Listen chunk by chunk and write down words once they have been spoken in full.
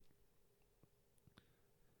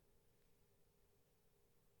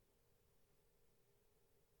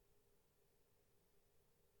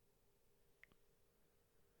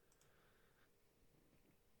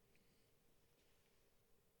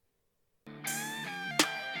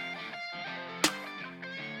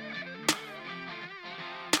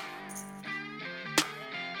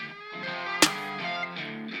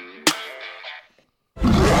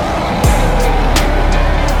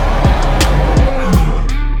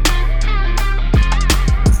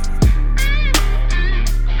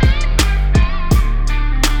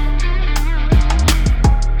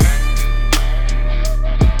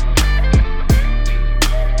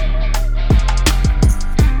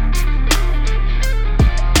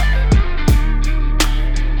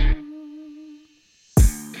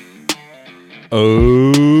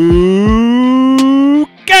Okay.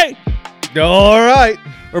 All right.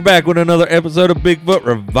 We're back with another episode of Bigfoot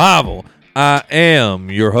Revival. I am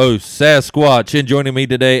your host, Sasquatch, and joining me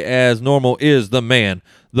today as normal is the man,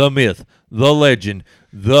 the myth, the legend,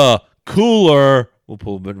 the cooler.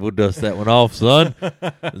 We'll dust that one off, son.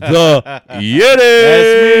 The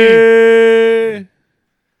Yeti.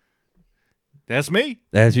 That's me.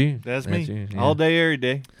 That's you. That's me. You, yeah. All day, every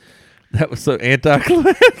day. That was so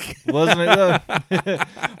anticlimactic. Wasn't it, though?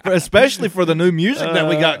 Especially for the new music that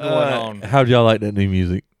we got going on. How'd y'all like that new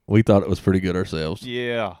music? We thought it was pretty good ourselves.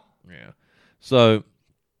 Yeah. Yeah. So,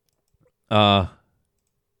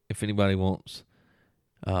 if anybody wants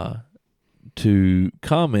to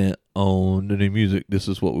comment on the new music, this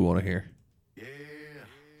is what we want to hear.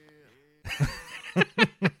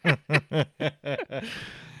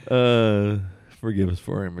 Yeah. Forgive us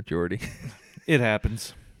for our immaturity. It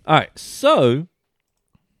happens. All right. So,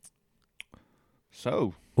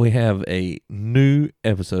 we have a new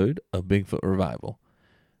episode of Bigfoot Revival.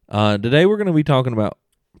 Today we're going to be talking about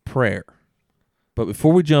prayer. But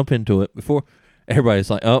before we jump into it, before everybody's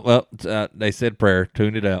like, oh, well, they said prayer,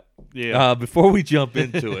 tune it out. Yeah. Before we jump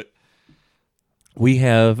into it, we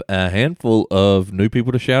have a handful of new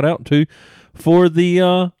people to shout out to for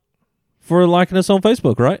the for liking us on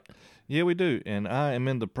Facebook, right? Yeah, we do. And I am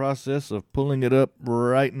in the process of pulling it up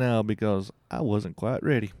right now because I wasn't quite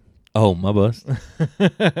ready. Oh, my bust.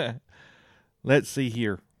 Let's see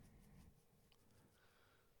here.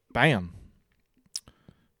 Bam.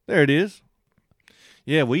 There it is.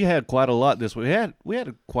 Yeah, we had quite a lot this week. We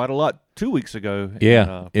had quite a lot 2 weeks ago.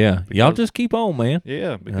 Yeah, and, Y'all just keep on, man.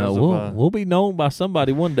 Yeah, because we'll be known by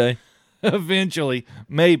somebody one day. Eventually,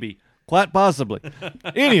 maybe, quite possibly.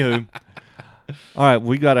 Anywho, all right,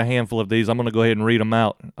 we got a handful of these. I'm going to go ahead and read them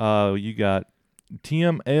out. You got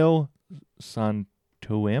Tim L.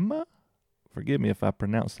 Santoema. Forgive me if I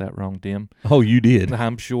pronounced that wrong, Tim. Oh, you did.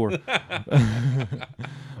 I'm sure.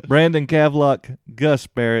 Brandon Cavlock, Gus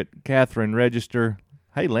Barrett, Catherine Register.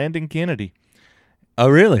 Hey, Landon Kennedy. Oh,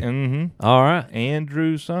 really? Mm-hmm. All right.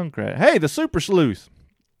 Andrew Suncrat. Hey, the Super Sleuth.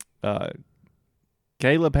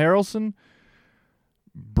 Caleb Harrelson.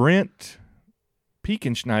 Brent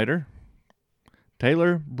Peakenschneider.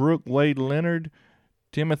 Taylor Brooke Wade Leonard.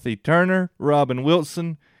 Timothy Turner. Robin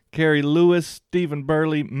Wilson. Carrie Lewis. Stephen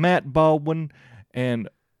Burley. Matt Baldwin. And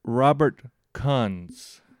Robert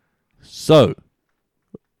Kunz. So,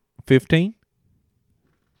 15?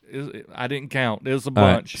 I didn't count. There's a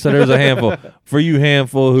bunch. Right. So there's a handful. For you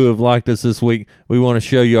handful who have liked us this week, we want to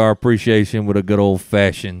show you our appreciation with a good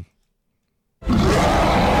old-fashioned.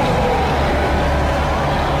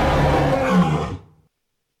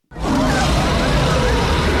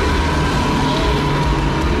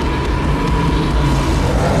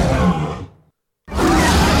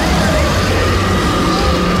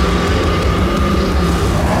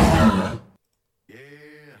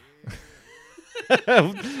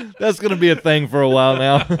 That's going to be a thing for a while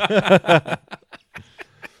now.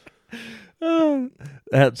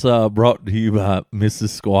 That's brought to you by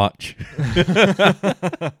Mrs. Squatch.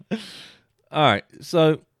 All right,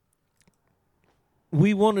 so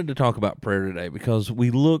we wanted to talk about prayer today because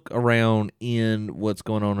we look around in what's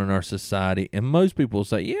going on in our society, and most people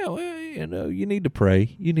say, yeah, well, you need to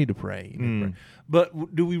pray. You need to pray. Pray.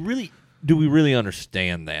 But do we really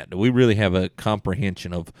understand that? Do we really have a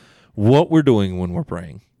comprehension of what we're doing when we're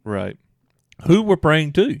praying? Right. Who we're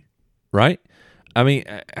praying to, right? I mean,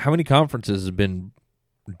 how many conferences have been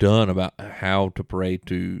done about how to pray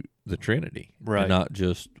to the Trinity? Right. And not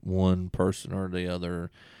just one person or the other.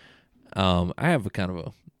 I have a kind of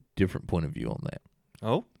a different point of view on that.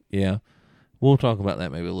 Oh? Yeah. We'll talk about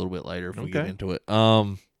that maybe a little bit later if we get into it.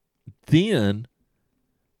 Then,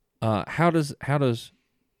 how to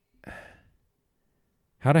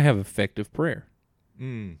have effective prayer,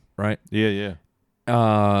 right? Yeah.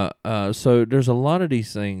 So there's a lot of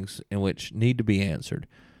these things in which need to be answered.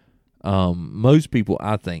 Most people,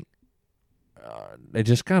 I think, they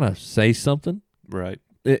just kind of say something. Right.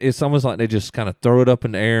 It's almost like they just kind of throw it up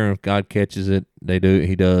in the air, and if God catches it, they do.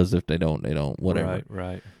 He does. If they don't, they don't. Whatever.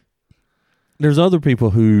 Right. There's other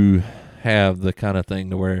people who have the kind of thing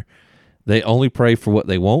to where they only pray for what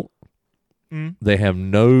they want. They have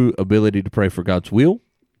no ability to pray for God's will.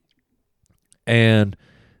 And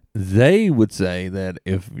they would say that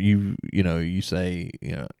if you say,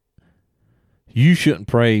 you shouldn't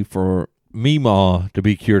pray for Meemaw to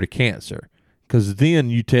be cured of cancer, because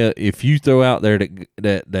then if you throw out there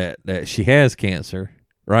that she has cancer,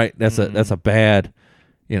 right? That's a bad,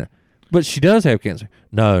 But she does have cancer.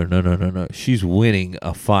 No. She's winning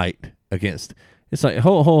a fight against. It's like,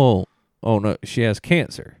 oh no, she has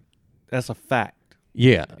cancer. That's a fact.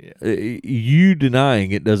 Yeah. You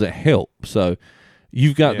denying it doesn't help. So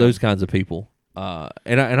you've got those kinds of people.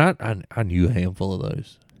 And I knew a handful of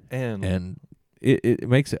those. And it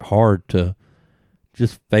makes it hard to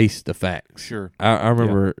just face the facts. Sure. I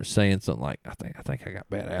remember saying something like, I think I got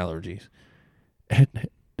bad allergies. And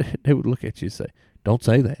they would look at you and say, don't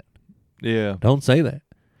say that. Yeah. Don't say that.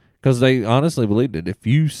 Because they honestly believed it. If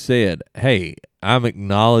you said, hey, I'm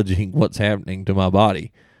acknowledging what's happening to my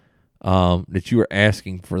body, that you are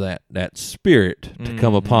asking for that spirit to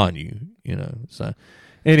come upon you, So,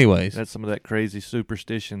 anyways. That's some of that crazy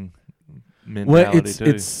superstition mentality, too.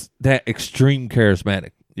 It's that extreme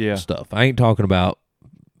charismatic stuff. I ain't talking about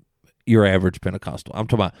your average Pentecostal. I'm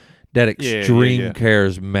talking about that extreme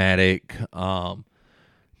charismatic,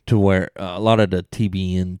 to where a lot of the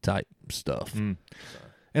TBN type stuff.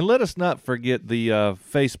 And let us not forget the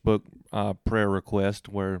Facebook prayer request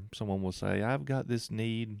where someone will say, I've got this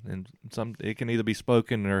need, and it can either be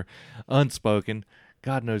spoken or unspoken.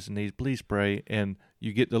 God knows the needs. Please pray. And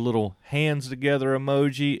you get the little hands together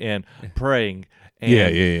emoji and praying.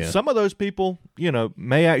 And some of those people,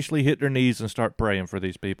 may actually hit their knees and start praying for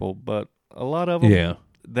these people. But a lot of them,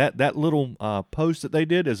 that little post that they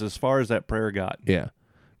did is as far as that prayer got. Yeah.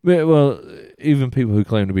 Well, even people who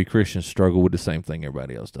claim to be Christians struggle with the same thing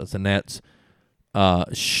everybody else does, and that's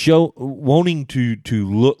wanting to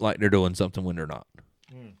look like they're doing something when they're not.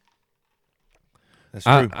 That's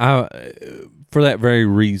true. For that very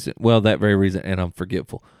reason, and I'm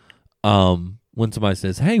forgetful. When somebody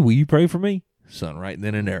says, "Hey, will you pray for me?" Son, right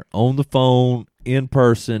then and there, on the phone, in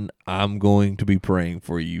person, I'm going to be praying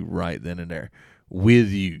for you right then and there with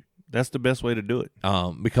you. That's the best way to do it.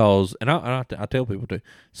 Because, and I tell people too,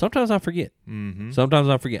 sometimes I forget. Mm-hmm. Sometimes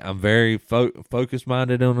I forget. I'm very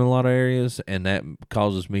focus-minded in a lot of areas, and that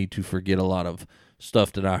causes me to forget a lot of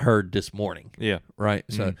stuff that I heard this morning. Yeah. Right?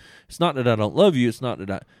 Mm-hmm. So, it's not that I don't love you. It's not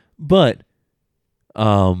that but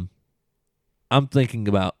I'm thinking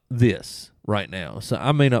about this right now. So,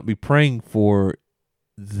 I may not be praying for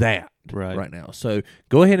that right now. So,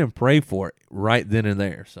 go ahead and pray for it right then and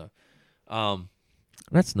there. So,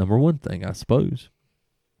 that's number one thing, I suppose.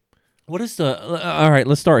 All right,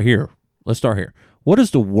 let's start here. What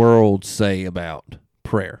does the world say about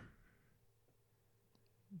prayer?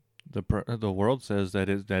 The world says that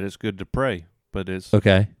it's good to pray, but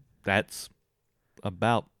that's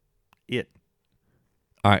about it.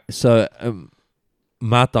 All right, so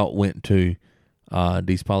my thought went to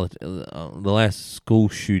the last school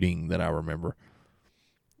shooting that I remember.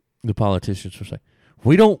 The politicians were saying,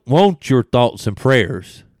 we don't want your thoughts and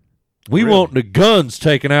prayers. We want the guns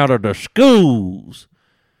taken out of the schools.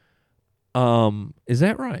 Is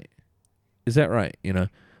that right?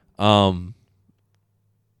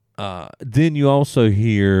 Then you also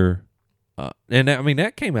hear, and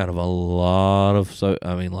that came out of a lot of,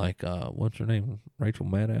 what's her name? Rachel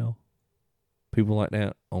Maddow? People like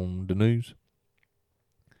that on the news.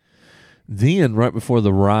 Then, right before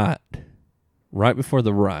the riot,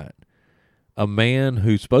 a man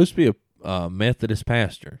who's supposed to be a Methodist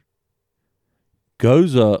pastor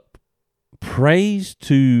goes up, prays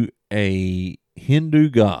to a Hindu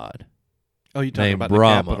god. Oh, you're talking about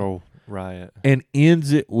Brahma, the Capitol riot. And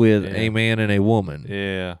ends it with a man and a woman.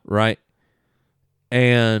 Yeah. Right?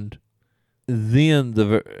 And then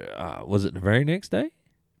was it the very next day?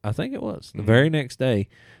 I think it was. The very next day,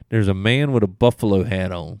 there's a man with a buffalo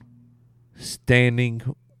hat on standing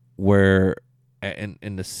where...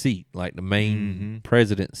 in the seat, like the main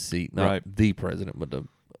president's seat, not the president, but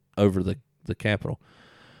over the Capitol,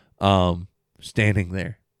 standing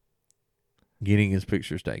there, getting his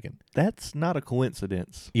pictures taken. That's not a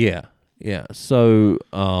coincidence. Yeah. So,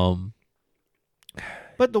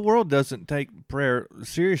 but the world doesn't take prayer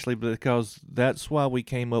seriously because that's why we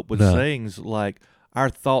came up with sayings like, our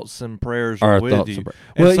thoughts and prayers are with you.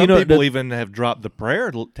 And some people even have dropped the prayer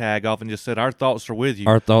tag off and just said, our thoughts are with you.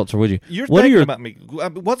 Our thoughts are with you. You're thinking about me.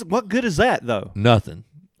 What good is that, though? Nothing.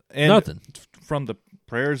 Nothing. From the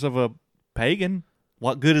prayers of a pagan,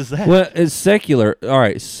 what good is that? Well, it's secular. All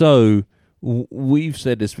right, so we've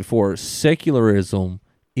said this before. Secularism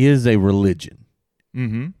is a religion.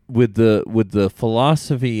 Mm-hmm. With the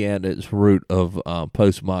philosophy at its root of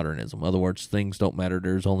postmodernism. In other words, things don't matter.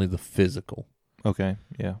 There's only the physical. Okay,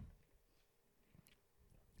 yeah.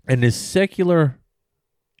 And this secular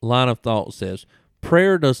line of thought says,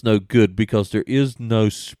 prayer does no good because there is no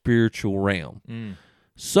spiritual realm.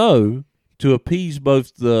 So, to appease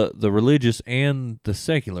both the religious and the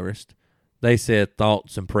secularist, they said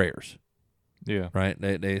thoughts and prayers. Yeah. Right?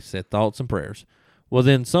 They said thoughts and prayers. Well,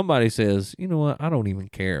 then somebody says, you know what, I don't even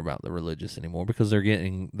care about the religious anymore because they're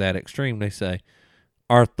getting that extreme. They say,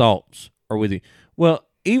 our thoughts are with you. Well,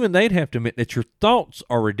 even they'd have to admit that your thoughts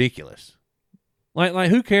are ridiculous. Like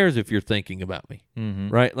who cares if you're thinking about me,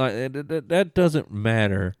 right? Like that doesn't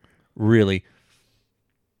matter really.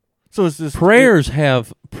 So it's this Prayers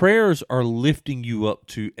are lifting you up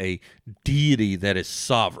to a deity that is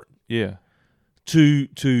sovereign. Yeah.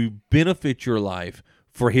 To benefit your life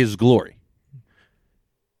for His glory.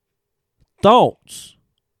 Thoughts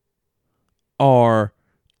are,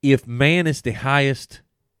 if man is the highest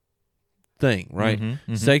thing, right?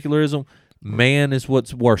 Secularism, man is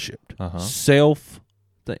what's worshipped. Self,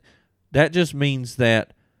 that just means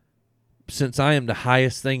that since I am the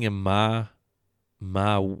highest thing in my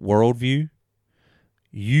worldview,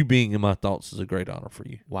 you being in my thoughts is a great honor for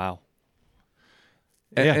you. Wow.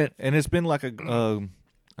 Yeah, and it's been like a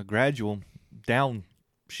gradual downfall,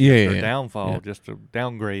 just a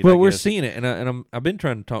downgrade. Well, we're seeing it, and I've been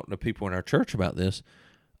trying to talk to people in our church about this.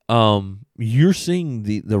 You're seeing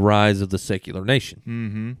the rise of the secular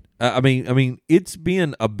nation. I mean, it's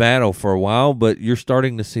been a battle for a while, but you're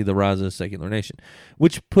starting to see the rise of the secular nation,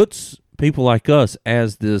 which puts people like us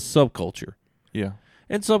as the subculture. Yeah,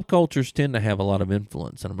 and subcultures tend to have a lot of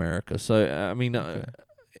influence in America. So, I mean.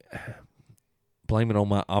 Blame it on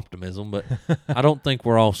my optimism, but I don't think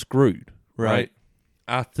we're all screwed. Right?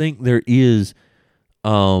 I think there is,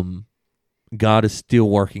 God is still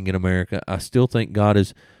working in America. I still think God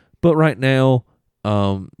is, but right now,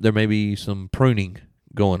 there may be some pruning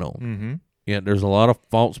going on. Yeah, there's a lot of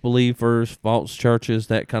false believers, false churches,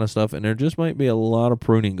 that kind of stuff, and there just might be a lot of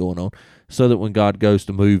pruning going on, so that when God goes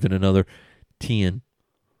to move in another 10,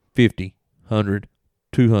 50, 100,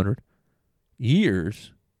 200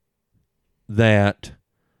 years, that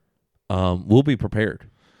we'll be prepared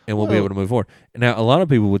and we'll be able to move forward. Now, a lot of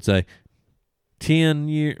people would say 10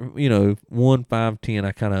 years, 1, 5, 10,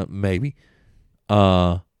 I kind of maybe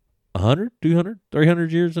 100, 200,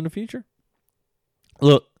 300 years in the future.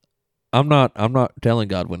 Look, I'm not telling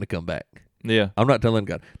God when to come back. Yeah. I'm not telling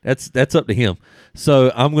God. That's up to Him.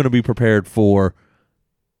 So I'm going to be prepared for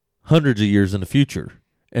hundreds of years in the future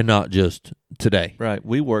and not just today. Right.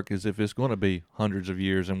 We work as if it's going to be hundreds of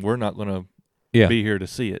years, and we're not going to be here to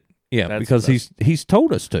see it. Yeah, because he's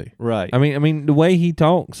told us to. Right. I mean, the way He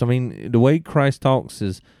talks, the way Christ talks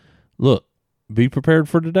is, look, be prepared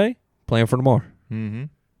for today, plan for tomorrow.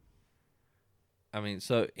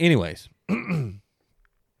 So anyways,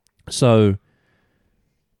 so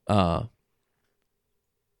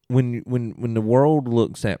when the world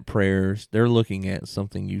looks at prayers, they're looking at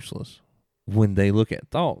something useless. When they look at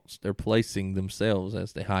thoughts, they're placing themselves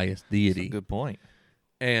as the highest deity. That's a good point.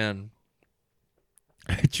 And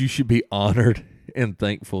you should be honored and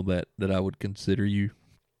thankful that I would consider you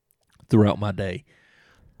throughout my day.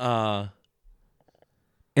 And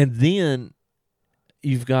then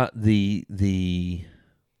you've got the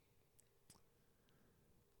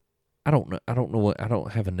I don't know what, I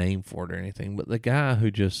don't have a name for it or anything, but the guy who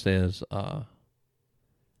just says, well,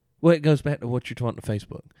 it goes back to what you're talking to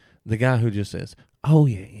Facebook. The guy who just says, "Oh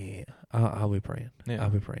yeah, I'll be praying. Yeah.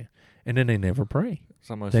 I'll be praying," and then they never pray.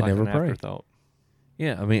 It's almost they like never an pray. afterthought.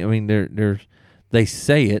 Yeah, I mean, they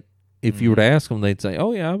say it. If you were to ask them, they'd say,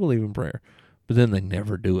 "Oh yeah, I believe in prayer," but then they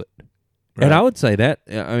never do it. Right. And I would say that.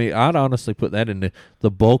 I mean, I'd honestly put that into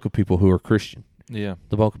the bulk of people who are Christian. Yeah,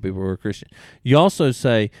 the bulk of people who are Christian. You also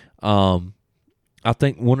say, I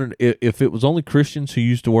think if it was only Christians who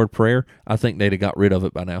used the word prayer, I think they'd have got rid of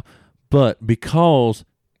it by now. But because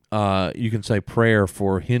you can say prayer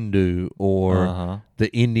for Hindu or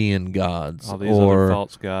the Indian gods all these or other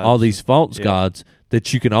false gods. all these false gods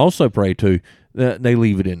that you can also pray to, they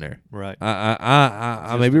leave it in there. Right.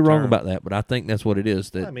 I may be wrong about that, but I think that's what it is.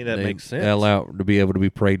 That that makes sense. They allow to be able to be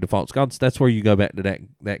prayed to false gods. That's where you go back to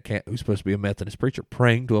that cat who's supposed to be a Methodist preacher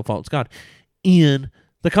praying to a false god in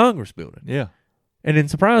the Congress building. Yeah. And then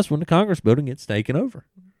surprised when the Congress building gets taken over.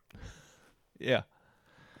 Yeah.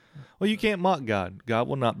 Well, you can't mock God. God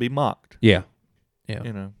will not be mocked. Yeah.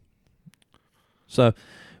 So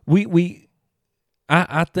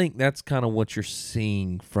I think that's kind of what you're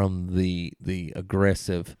seeing from the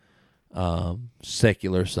aggressive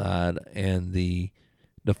secular side and the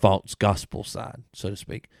false gospel side, so to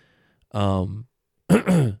speak.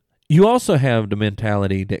 You also have the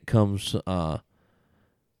mentality that comes, I'm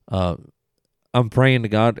praying to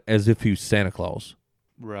God as if He's Santa Claus.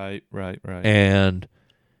 Right.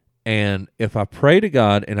 And if I pray to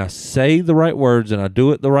God and I say the right words and I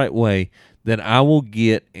do it the right way, then I will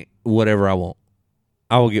get whatever I want.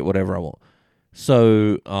 I will get whatever I want.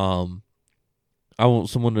 So I want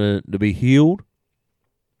someone to be healed.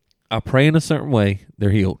 I pray in a certain way,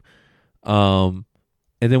 they're healed. And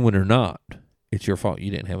then when they're not, it's your fault.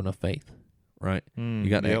 You didn't have enough faith. right? You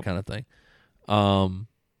got that yep. kind of thing.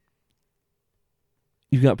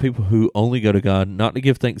 You've got people who only go to God not to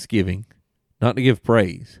give thanksgiving, not to give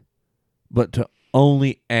praise, but to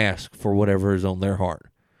only ask for whatever is on their heart.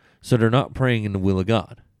 So they're not praying in the will of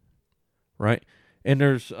God, right? And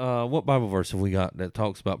there's, what Bible verse have we got that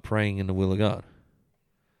talks about praying in the will of God?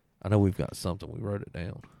 I know we've got something. We wrote it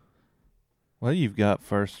down. Well, you've got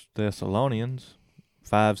 1 Thessalonians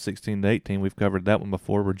 5:16-18. We've covered that one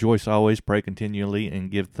before. Rejoice always, pray continually,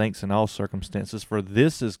 and give thanks in all circumstances, for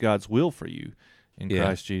this is God's will for you in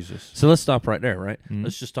Christ Jesus. So let's stop right there, right? Mm-hmm.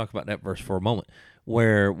 Let's just talk about that verse for a moment,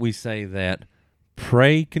 where we say that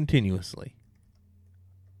pray continuously,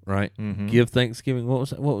 right? Mm-hmm. Give thanksgiving.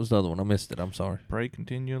 What was the other one? I missed it. I'm sorry. Pray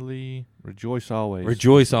continually, rejoice always.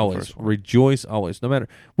 Rejoice always. Rejoice always. No matter.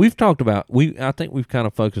 We've talked about, I think we've kind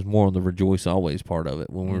of focused more on the rejoice always part of it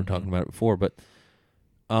when we were talking about it before, but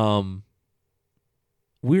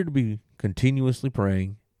we're to be continuously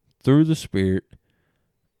praying through the Spirit,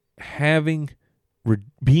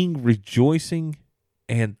 being rejoicing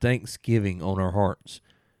and thanksgiving on our hearts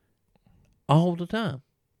all the time.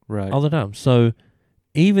 Right. All the time. So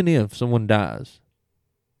even if someone dies,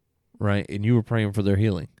 right, and you were praying for their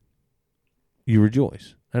healing, you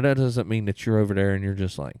rejoice. Now that doesn't mean that you're over there and you're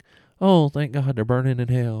just like, oh, thank God they're burning in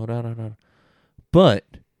hell. Da, da, da. But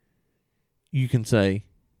you can say,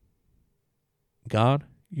 God,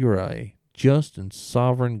 you're a just and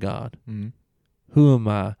sovereign God. Mm-hmm. Who am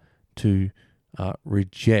I to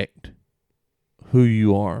reject who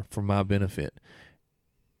you are for my benefit?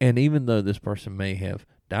 And even though this person may have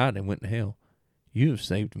died and went to hell, you have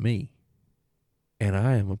saved me, and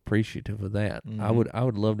I am appreciative of that. Mm-hmm. I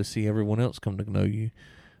would love to see everyone else come to know you,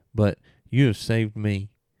 but you have saved me,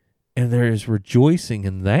 and there is rejoicing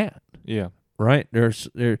in that. Yeah. Right?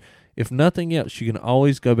 If nothing else, you can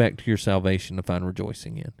always go back to your salvation to find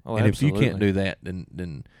rejoicing in. Oh, and absolutely. if you can't do that,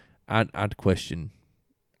 then I'd question.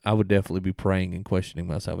 I would definitely be praying and questioning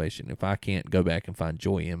my salvation if I can't go back and find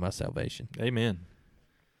joy in my salvation. Amen.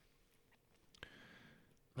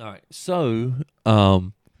 All right. So,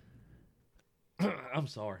 I'm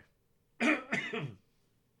sorry.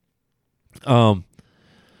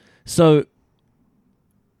 So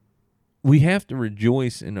we have to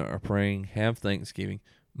rejoice in our praying, have thanksgiving,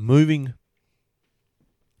 moving,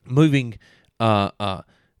 having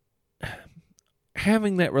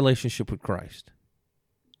that relationship with Christ,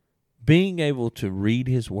 being able to read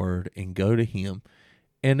His Word and go to Him,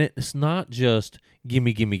 and it's not just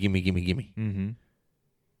gimme, gimme, gimme, gimme, gimme. Mm-hmm.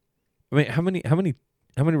 I mean, how many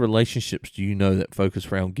relationships do you know that focus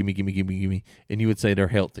around gimme, gimme, gimme, gimme, and you would say they're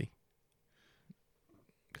healthy?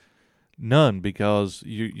 None, because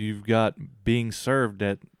you've got being served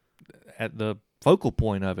at the focal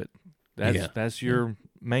point of it. That's your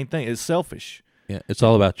main thing. It's selfish. Yeah, it's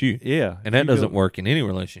all about you. Yeah, and that doesn't work in any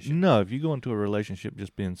relationship. No, if you go into a relationship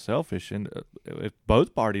just being selfish, and if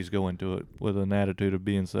both parties go into it with an attitude of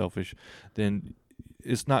being selfish, then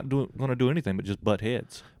it's not going to do anything but just butt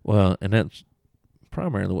heads. Well, and that's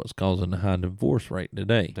primarily what's causing the high divorce rate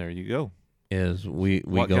today. There you go. Is we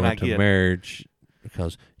go into marriage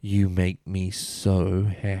because you make me so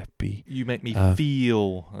happy. You make me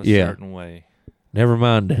feel a certain way. Never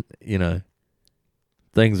mind that,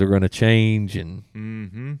 things are going to change,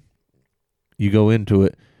 and you go into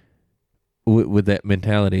it with that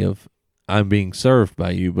mentality of I'm being served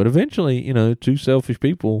by you. But eventually, two selfish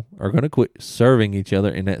people are going to quit serving each other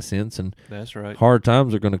in that sense, and that's right. Hard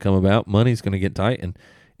times are going to come about. Money's going to get tight, and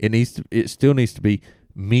it still needs to be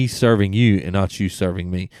me serving you and not you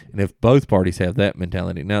serving me. And if both parties have that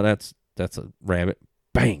mentality, now that's a rabbit.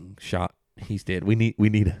 Bang, shot. He's dead. We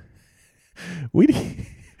need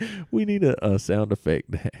a sound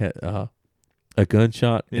effect, a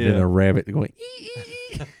gunshot, and then a rabbit going.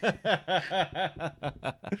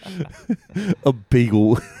 A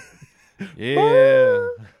beagle. Yeah.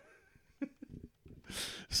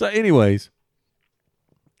 So, anyways,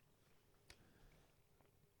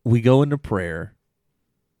 we go into prayer.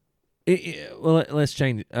 Well, let's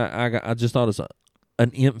change it. I just thought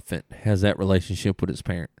an infant has that relationship with its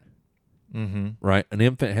parent. Mm-hmm. Right? An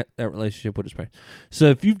infant has that relationship with its parent. So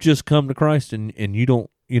if you've just come to Christ and you don't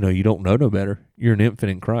know no better, you're an infant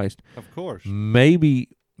in Christ. Of course. Maybe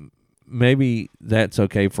that's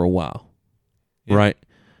okay for a while. Yeah. Right?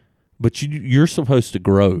 But you're supposed to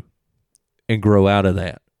grow and grow out of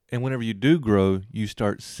that. And whenever you do grow, you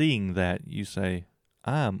start seeing that. You say,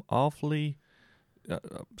 I'm awfully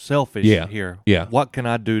selfish here. Yeah. What can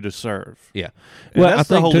I do to serve? Yeah. And well, that's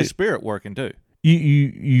the Holy Spirit working too.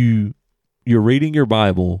 You're reading your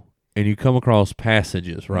Bible and you come across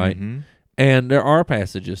passages, right? Mm-hmm. And there are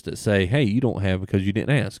passages that say, hey, you don't have because you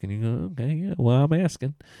didn't ask. And you go, okay, yeah, well, I'm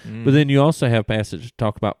asking. But then you also have passages that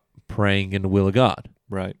talk about praying in the will of God.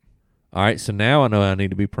 Right. All right, so now I know I need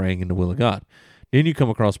to be praying in the will of God. Then you come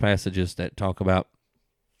across passages that talk about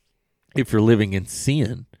if you're living in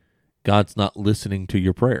sin, God's not listening to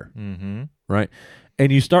your prayer, right?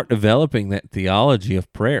 And you start developing that theology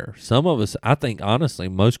of prayer. Some of us, I think, honestly,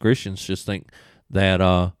 most Christians just think that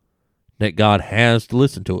that God has to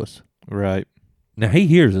listen to us. Right. Now He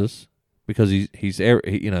hears us because He's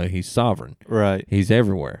sovereign. Right. He's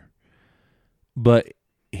everywhere, but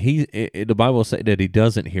the Bible says that He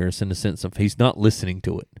doesn't hear us in the sense of He's not listening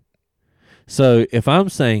to it. So if I'm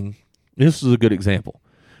saying, this is a good example,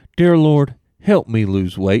 dear Lord, help me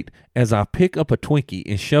lose weight as I pick up a Twinkie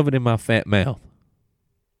and shove it in my fat mouth.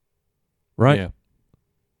 Right? Yeah.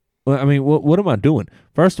 Well, I mean, what am I doing?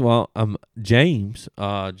 First of all, James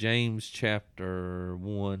chapter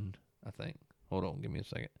 1, I think. Hold on, give me a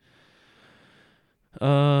second.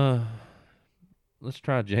 Let's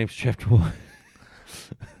try James chapter 1.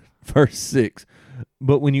 Verse 6.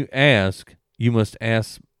 But when you ask, you must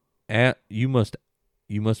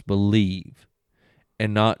believe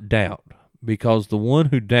and not doubt, because the one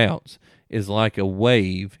who doubts is like a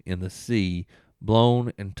wave in the sea,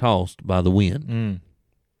 blown and tossed by the wind.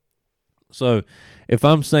 So if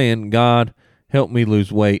I'm saying, God, help me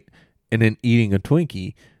lose weight, and then eating a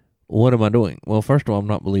Twinkie, what am I doing? Well, first of all, I'm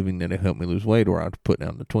not believing that it'll help me lose weight, or I have to put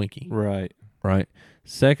down the Twinkie. Right.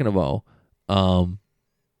 Second of all, I'm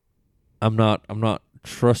not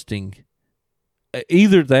trusting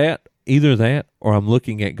either that, or I'm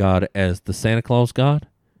looking at God as the Santa Claus God,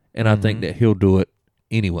 and I think that He'll do it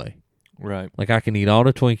anyway. Right. Like I can eat all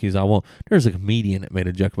the Twinkies I want. There's a comedian that made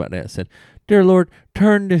a joke about that. Said, "Dear Lord,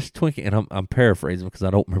 turn this Twinkie," and I'm paraphrasing because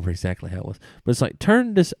I don't remember exactly how it was, but it's like,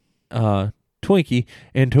 turn this Twinkie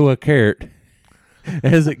into a carrot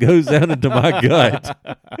as it goes down into my gut.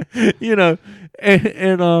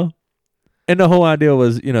 And the whole idea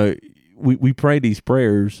was, we pray these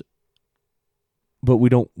prayers, but we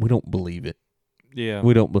don't believe it. Yeah.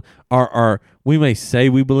 We don't. We may say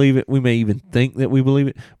we believe it. We may even think that we believe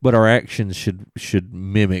it, but our actions should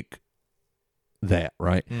mimic that,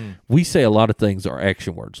 right? We say a lot of things are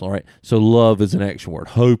action words, all right? So love is an action word.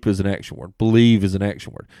 Hope is an action word. Believe is an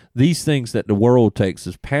action word. These things that the world takes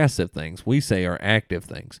as passive things, we say are active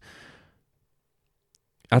things.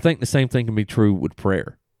 I think the same thing can be true with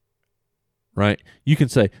prayer, right? You can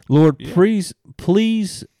say, Lord, please,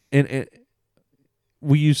 and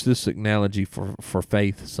we use this analogy for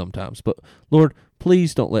faith sometimes, but Lord,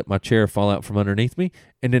 please don't let my chair fall out from underneath me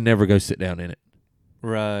and then never go sit down in it.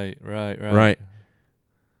 Right.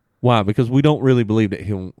 Why? Because we don't really believe that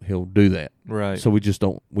he'll do that. Right. So we just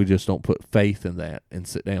don't put faith in that and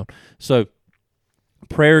sit down. So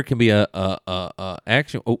prayer can be a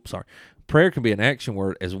action. Prayer can be an action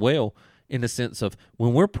word as well, in the sense of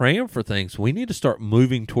when we're praying for things, we need to start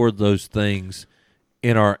moving toward those things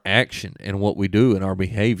in our action and what we do and our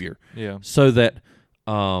behavior. Yeah. So that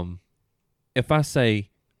if I say,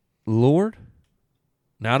 Lord,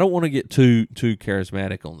 now I don't want to get too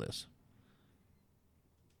charismatic on this,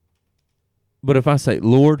 but if I say,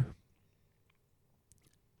 Lord,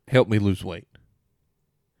 help me lose weight,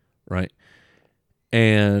 right?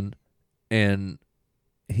 And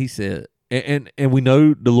He said, and we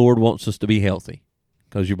know the Lord wants us to be healthy,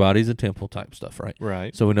 because your body's a temple type stuff, right?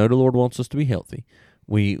 Right. So we know the Lord wants us to be healthy.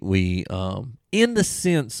 We in the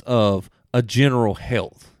sense of a general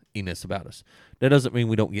healthiness about us. That doesn't mean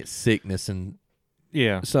we don't get sickness and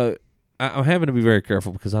So I'm having to be very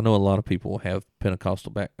careful, because I know a lot of people have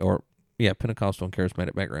Pentecostal Pentecostal and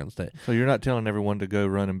charismatic backgrounds. So you're not telling everyone to go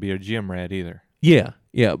run and be a gym rat either. Yeah,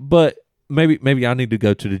 but maybe I need to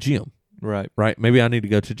go to the gym. Right. Maybe I need to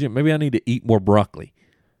go to the gym. Maybe I need to eat more broccoli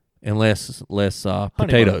and less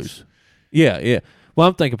potatoes. Buns. Yeah. Well,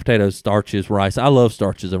 I'm thinking potatoes, starches, rice. I love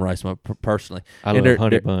starches and rice personally. I love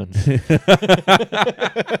honey buns. And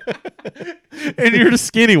you're the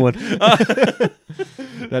skinny one.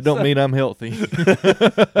 That don't mean I'm healthy.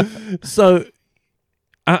 So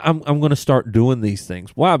I'm going to start doing these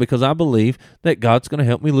things. Why? Because I believe that God's going to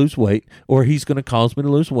help me lose weight, or He's going to cause me to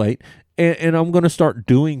lose weight, and I'm going to start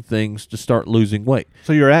doing things to start losing weight.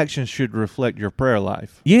 So your actions should reflect your prayer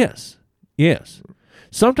life. Yes.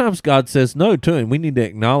 Sometimes God says no too, and we need to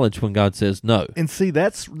acknowledge when God says no. And see,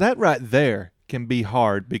 that right there can be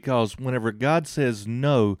hard, because whenever God says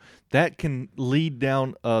no, that can lead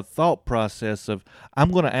down a thought process of,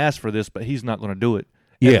 I'm going to ask for this, but He's not going to do it.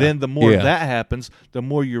 Yeah. And then the more that happens, the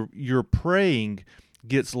more your praying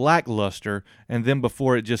gets lackluster, and then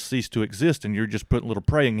before it just ceases to exist, and you're just putting little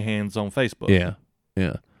praying hands on Facebook.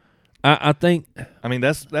 Yeah. I think I mean,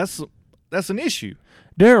 that's an issue.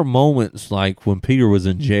 there are moments like when Peter was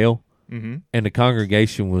in jail Mm-hmm. and the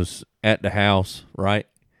congregation was at the house, right?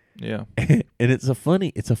 Yeah. And it's a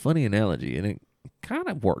funny analogy, and it kind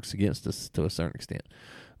of works against us to a certain extent.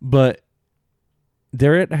 But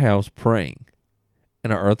they're at the house praying,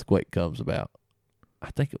 and an earthquake comes about.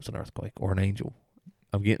 I think it was an earthquake or an angel.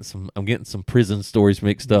 I'm getting some prison stories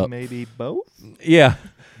mixed up. Maybe both. Yeah.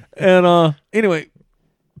 And anyway,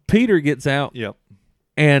 Peter gets out Yep.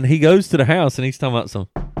 and he goes to the house and he's talking about some.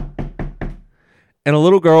 And a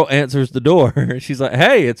little girl answers the door. She's like,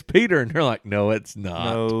 "Hey, it's Peter." And they're like, "No, it's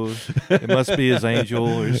not." No, it must be his angel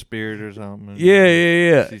or his spirit or something.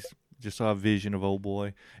 Yeah. She just saw a vision of old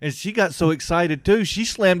boy, and she got so excited too. She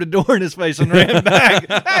slammed the door in his face and ran back.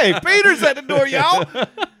 Hey, Peter's at the door, y'all!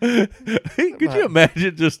 Could you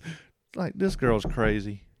imagine just Like, this girl's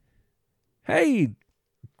crazy. hey,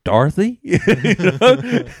 Dorothy? You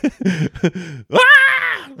know?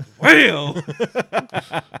 Ah!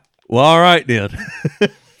 Well, all right then.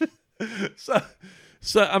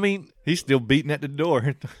 So I mean, He's still beating at the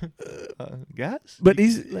door, guys. but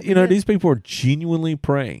let me in. these people are genuinely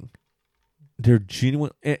praying. They're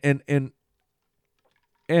genuine,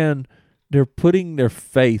 and they're putting their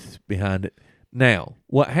faith behind it. Now,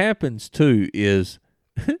 what happens too is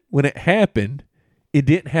when it happened, it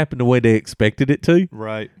didn't happen the way they expected it to.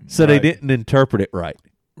 Right. So they right, didn't interpret it right.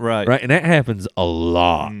 Right. Right. And that happens a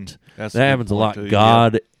lot. That's That happens a lot. too,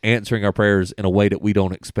 God answering our prayers in a way that we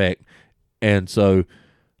don't expect. And so,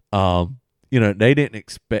 they didn't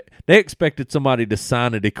expect, they expected somebody to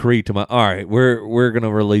sign a decree to all right, we're going to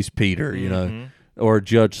release Peter, Mhm. or a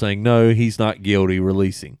judge saying, no, he's not guilty,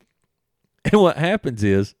 releasing. And what happens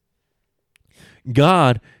is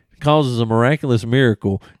God causes a miraculous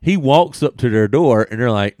miracle. He walks up to their door and they're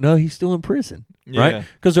like, no, he's still in prison. Yeah. Right?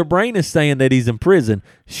 Because their brain is saying that he's in prison.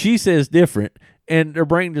 She says different. And their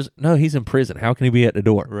brain just, no, he's in prison. How can he be at the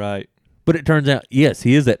door? Right. But it turns out, yes,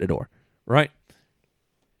 he is at the door. Right?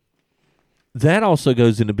 That also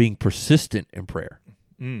goes into being persistent in prayer.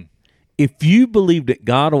 Mm. If you believe that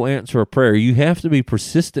God will answer a prayer, you have to be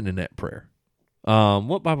persistent in that prayer.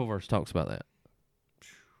 What Bible verse talks about that?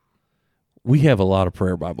 We have a lot of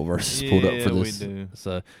prayer Bible verses pulled up for this. We do.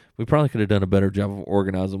 So we probably could have done a better job of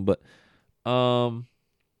organizing. But, well,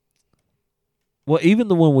 even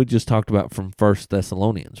the one we just talked about from 1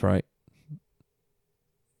 Thessalonians, right,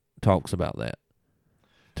 talks about that.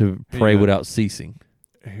 To pray Yeah. without ceasing.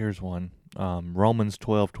 Here's one. Romans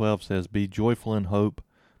 12:12 says, "Be joyful in hope,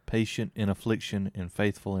 patient in affliction, and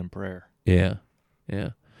faithful in prayer." Yeah.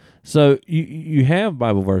 So you have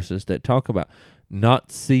Bible verses that talk about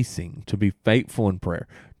not ceasing, to be faithful in prayer,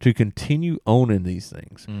 to continue on in these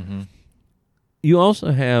things. Mm-hmm. You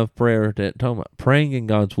also have prayer that talk about praying in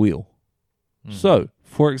God's will. Mm-hmm. So,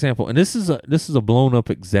 for example, and this is a blown up,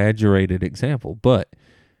 exaggerated example, but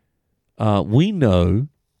we know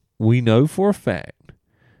for a fact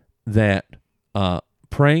that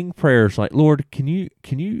praying prayers like, Lord, can you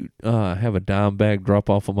have a dime bag drop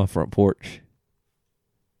off on my front porch?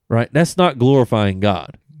 Right? That's not glorifying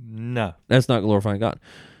God. No. That's not glorifying God.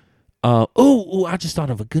 I just thought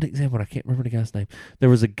of a good example. I can't remember the guy's name. There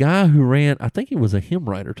was a guy who ran, I think he was a hymn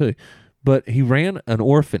writer too, but he ran an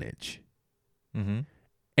orphanage. Mm-hmm.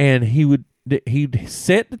 And he'd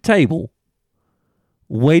set the table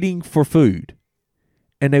waiting for food.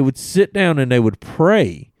 And they would sit down and they would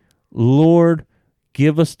pray, Lord,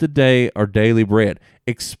 give us today our daily bread,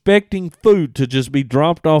 expecting food to just be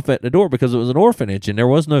dropped off at the door because it was an orphanage and there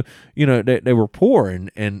was no, they were poor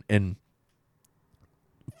and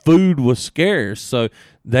food was scarce. So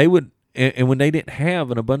they would, and when they didn't have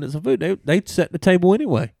an abundance of food, they'd set the table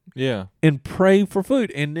anyway. Yeah. And pray for food.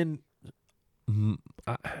 And then,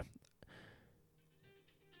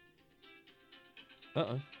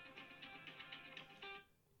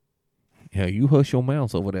 yeah, you hush your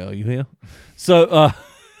mouth over there, you hear? So,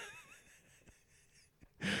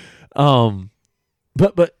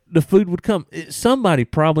 but the food would come. Somebody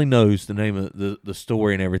probably knows the name of the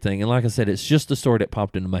story and everything. And like I said, it's just a story that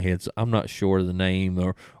popped into my head. So I'm not sure of the name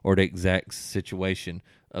or the exact situation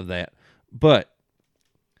of that. But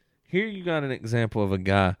here you got an example of a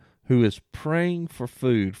guy who is praying for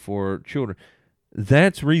food for children.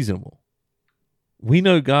 That's reasonable. We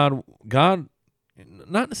know God,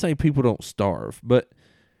 not to say people don't starve, but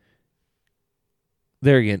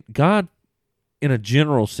there again, God, in a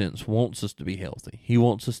general sense, wants us to be healthy. He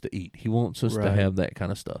wants us to eat. He wants us to have that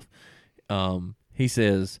kind of stuff. He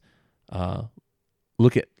says,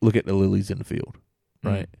 look at the lilies in the field,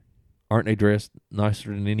 right? Aren't they dressed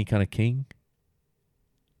nicer than any kind of king?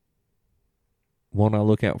 Won't I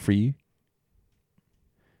look out for you?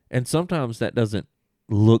 And sometimes that doesn't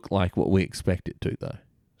look like what we expect it to, though.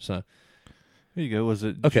 So Here you go. Was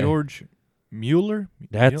it Okay. George Mueller?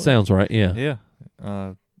 that Mueller? sounds right. Yeah. Yeah.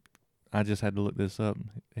 I just had to look this up.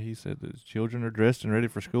 He said that children are dressed and ready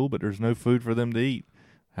for school, but there's no food for them to eat.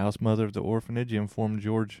 House mother of the orphanage informed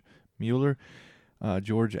George Mueller.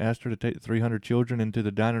 George asked her to take 300 children into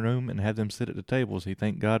the dining room and have them sit at the tables. He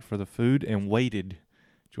thanked God for the food and waited.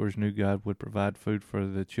 George knew God would provide food for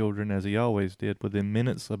the children as he always did. Within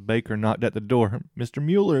minutes, a baker knocked at the door. Mr.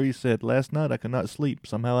 Mueller, he said, last night I could not sleep.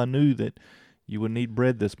 Somehow I knew that you would need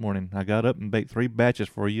bread this morning. I got up and baked 3 batches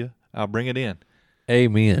for you. I'll bring it in.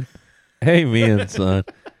 Amen. Amen, son.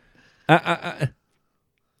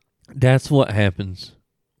 That's what happens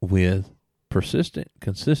with persistent,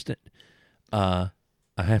 consistent. I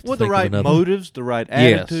have to With the think right of another. motives, the right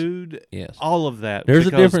Yes. attitude, Yes. all of that. There's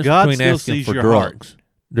a because difference God between still asking sees for your drugs. heart.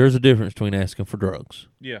 There's a difference between asking for drugs.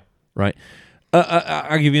 Yeah. Right?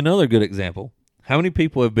 I'll give you another good example. How many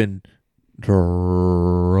people have been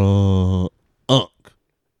drunk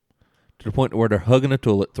to the point where they're hugging a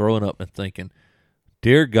toilet, throwing up, and thinking,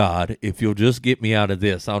 dear God, if you'll just get me out of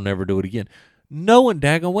this, I'll never do it again. Knowing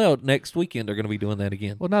daggone well next weekend they're going to be doing that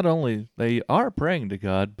again. Well, not only they are praying to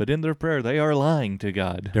God, but in their prayer they are lying to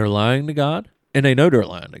God. They're lying to God, and they know they're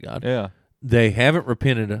lying to God. Yeah. They haven't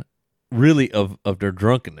repented really of their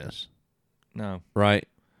drunkenness, No. right?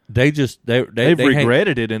 They've They've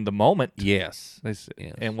regretted it in the moment. Yes. Yes.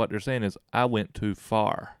 Yes. And what they're saying is, I went too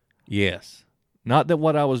far. Yes. Not that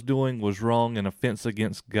what I was doing was wrong and offense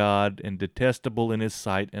against God and detestable in His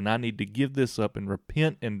sight, and I need to give this up and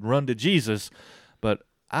repent and run to Jesus, but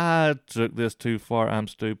I took this too far. I'm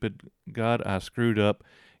stupid. God, I screwed up.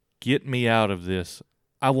 Get me out of this.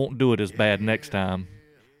 I won't do it as bad next time.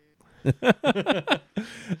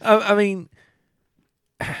 I mean,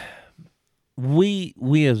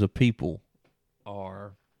 we as a people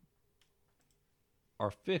are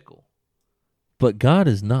fickle, but God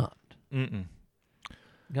is not. Mm-mm.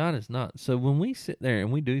 God is not. So when we sit there and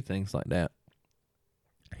we do things like that,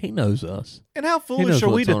 He knows us. And how knows foolish are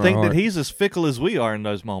we what's to on think our that heart. He's as fickle as we are in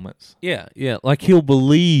those moments? Yeah, yeah. Like He'll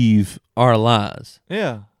believe our lies.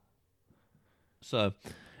 Yeah. So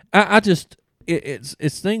I just it's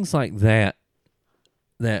things like that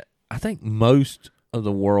I think most of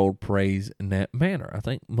the world prays in that manner. I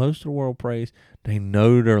think most of the world prays, they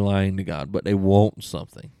know they're lying to God, but they want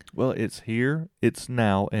something. Well, it's here, it's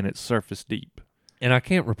now, and it's surface deep. And I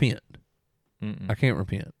can't repent. Mm-mm. I can't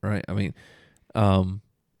repent, right? I mean,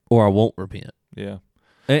 or I won't repent. Yeah.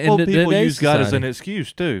 And Well, in people today's use God as an society,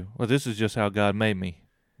 excuse, too. Well, this is just how God made me.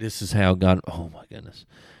 this is how God, oh my goodness.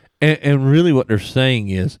 And really what they're saying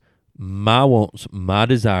is, my wants, my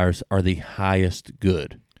desires are the highest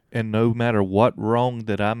good. And no matter what wrong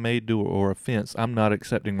that I may do or offense, I'm not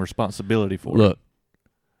accepting responsibility for Look,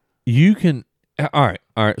 you can, all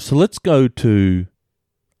right. So let's go to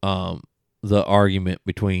the argument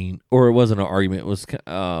between, or it wasn't an argument, it was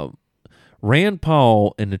Rand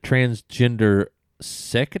Paul and the transgender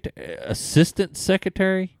assistant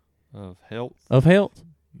secretary it. Of health. of health,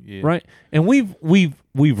 Yeah. right? And we've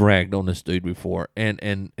ragged on this dude before,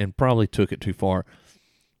 and probably took it too far.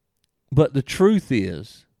 But the truth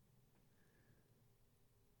is,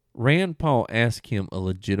 Rand Paul asked him a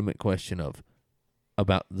legitimate question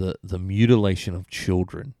about the mutilation of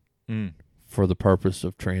children Mm. for the purpose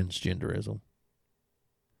of transgenderism.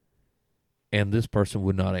 And this person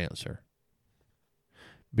would not answer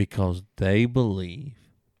because they believe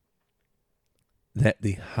that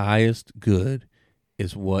the highest good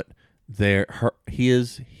is what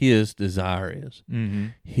his desire is. Mm-hmm.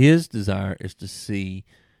 His desire is to see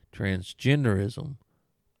transgenderism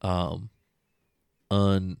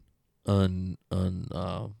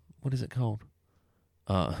what is it called?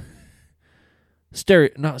 Not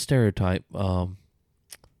stereotype.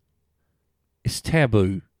 It's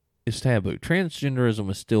taboo. It's taboo. Transgenderism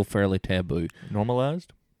is still fairly taboo.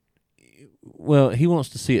 Normalized? Well, he wants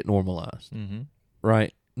to see it normalized, Mm-hmm.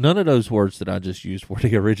 right? None of those words that I just used were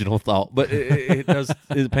the original thought, but it does.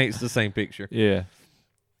 It paints the same picture. Yeah.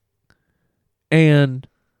 And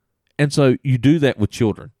so you do that with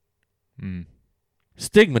children. Mm.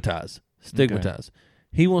 Stigmatize.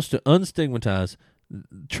 He wants to unstigmatize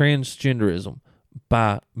transgenderism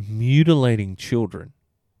by mutilating children.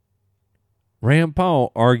 Rand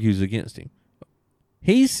Paul argues against him.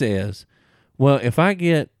 He says, well, if I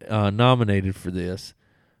get nominated for this,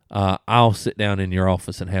 I'll sit down in your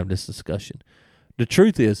office and have this discussion. The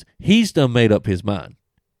truth is, he's done made up his mind.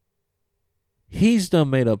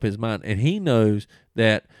 And he knows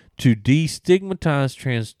that to destigmatize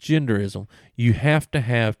transgenderism, you have to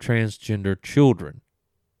have transgender children.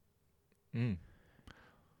 Mm.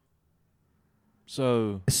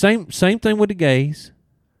 So Same thing with the gays,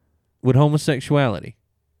 with homosexuality.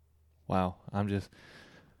 wow,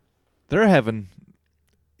 they're having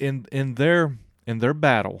in their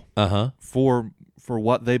battle for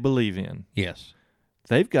what they believe in. Yes.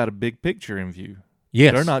 They've got a big picture in view.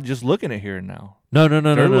 Yes. They're not just looking at here and now. No. They're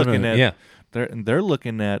looking no. at Yeah. they're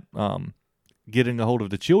looking at getting a hold of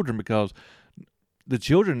the children, because the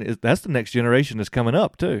children that's the next generation that's coming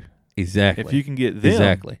up too. Exactly. If you can get them,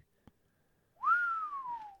 exactly.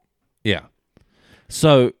 Yeah.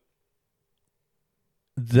 So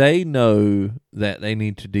they know that they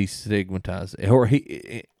need to destigmatize it, or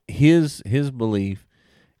his belief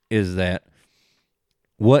is that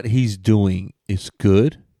what he's doing is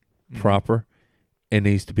good, proper, and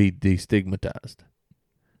needs to be destigmatized.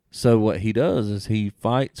 So what he does is he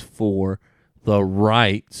fights for the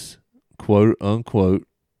rights, quote unquote,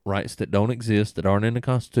 rights that don't exist, that aren't in the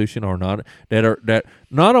Constitution, or not that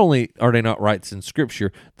not only are they not rights in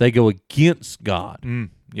Scripture, they go against God.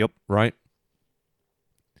 Yep. Right?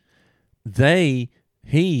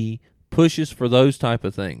 He pushes for those type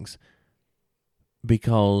of things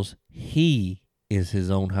because he is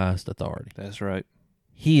his own highest authority. That's right.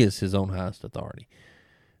 He is his own highest authority.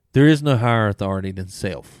 There is no higher authority than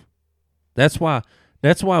self. That's why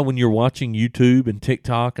when you're watching YouTube and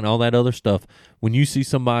TikTok and all that other stuff, when you see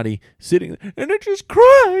somebody sitting and they're just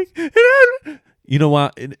crying, you know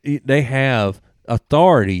why? They have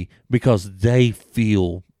authority because they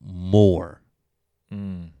feel more.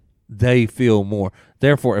 They feel more.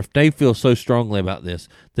 Therefore, if they feel so strongly about this,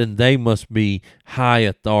 then they must be high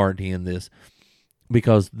authority in this,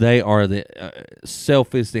 because they are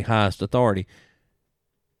self is the highest authority.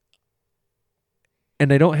 And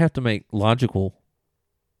they don't have to make logical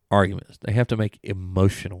arguments. They have to make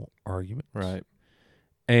emotional arguments. Right.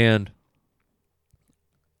 And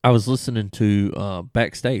I was listening to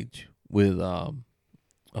Backstage with the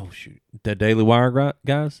Daily Wire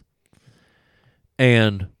guys.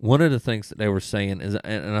 And one of the things that they were saying is,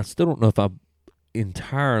 and I still don't know if I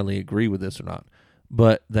entirely agree with this or not,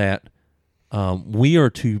 but that we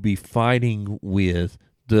are to be fighting with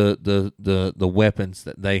the weapons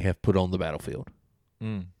that they have put on the battlefield,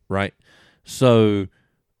 right? So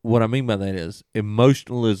what I mean by that is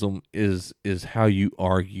emotionalism is how you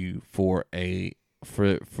argue for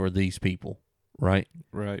these people, right?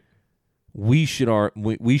 Right. We should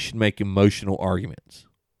make emotional arguments.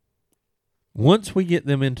 Once we get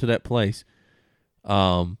them into that place,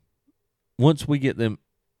 once we get them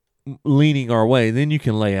leaning our way, then you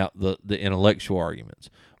can lay out the intellectual arguments.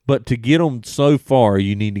 But to get them so far,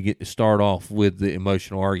 you need to start off with the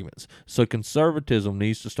emotional arguments. So conservatism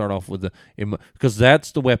needs to start off with because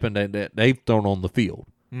that's the weapon that they've thrown on the field.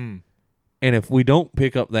 And if we don't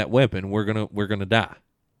pick up that weapon, we're gonna die.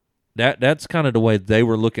 That's kind of the way they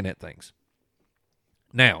were looking at things.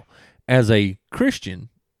 Now, as a Christian,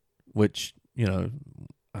 which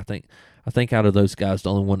I think out of those guys,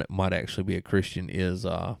 the only one that might actually be a Christian is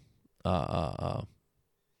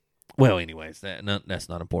well, anyways, that's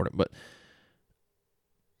not important. But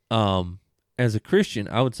as a Christian,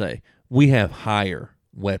 I would say we have higher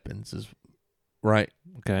weapons, right?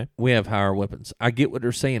 Okay. We have higher weapons. I get what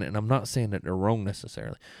they're saying, and I'm not saying that they're wrong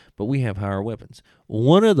necessarily, but we have higher weapons.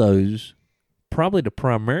 One of those, probably the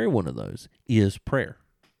primary one of those, is prayer.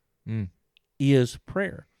 Is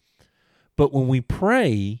prayer. But when we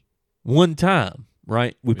pray one time,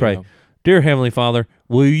 right? We pray, Dear Heavenly Father,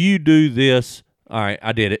 will you do this? All right,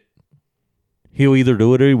 I did it. He'll either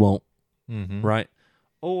do it or he won't, right?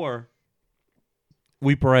 Or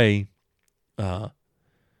we pray without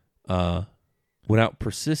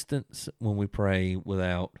persistence, when we pray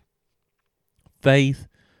without faith.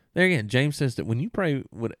 There again, James says that when you pray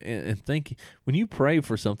when you pray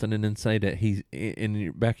for something and then say that he's in the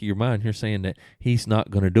back of your mind, you're saying that he's not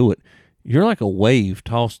going to do it. You're like a wave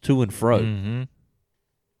tossed to and fro.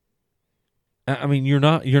 I mean, you're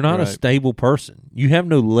not right. A stable person. You have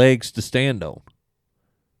no legs to stand on.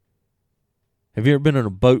 Have you ever been on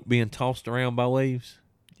a boat being tossed around by waves?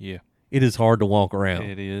 Yeah. It is hard to walk around.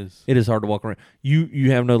 It is. It is hard to walk around.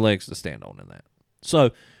 You have no legs to stand on in that.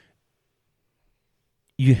 So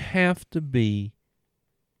you have to be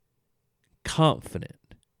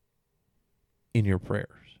confident in your prayers.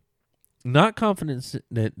 Not confidence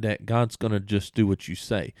that God's going to just do what you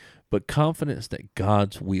say, but confidence that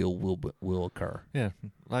God's will occur. Yeah,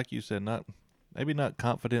 like you said, maybe not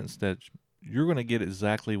confidence that you're going to get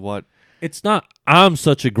exactly what. It's not, I'm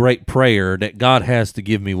such a great prayer that God has to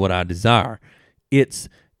give me what I desire. It's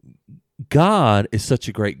God is such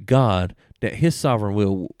a great God that His sovereign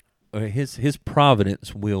will, His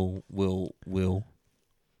providence will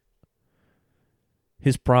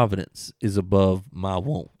His providence is above my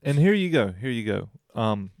want. And here you go. Here you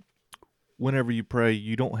go. Whenever you pray,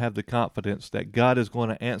 you don't have the confidence that God is going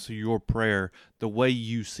to answer your prayer the way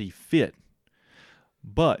you see fit.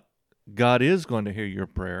 But God is going to hear your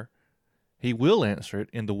prayer. He will answer it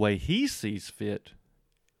in the way He sees fit.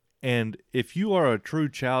 And if you are a true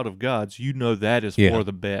child of God's, you know that is for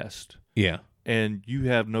the best. Yeah. And you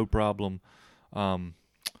have no problem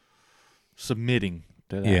submitting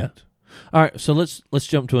to that. Yeah. All right, so let's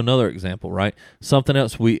jump to another example, right? Something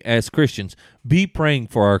else we, as Christians, be praying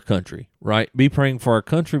for our country, right? Be praying for our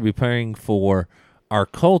country, be praying for our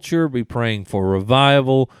culture, be praying for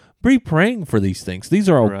revival, be praying for these things. These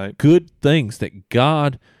are all good things that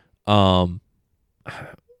God,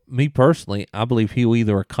 me personally, I believe He'll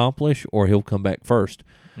either accomplish or He'll come back first.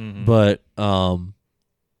 Mm-hmm. But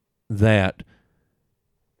that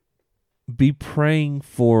be praying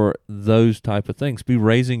for those type of things. Be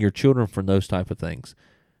raising your children for those type of things.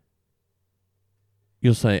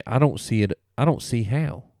 You'll say, I don't see it. I don't see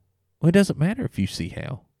how. Well, it doesn't matter if you see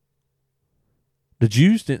how. The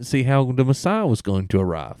Jews didn't see how the Messiah was going to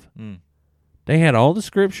arrive. Mm. They had all the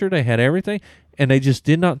scripture. They had everything. And they just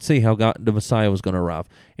did not see how the Messiah was going to arrive.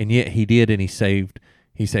 And yet He did, and He saved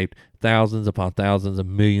thousands upon thousands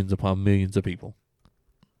and millions upon millions of people.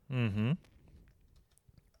 Mm-hmm.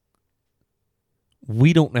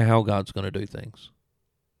 We don't know how God's going to do things.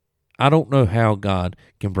 I don't know how God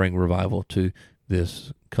can bring revival to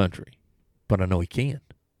this country, but I know He can.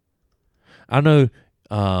 I know,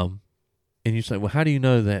 and you say, well, how do you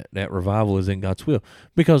know that revival is in God's will?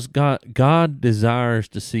 Because God desires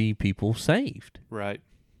to see people saved. Right.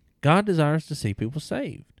 God desires to see people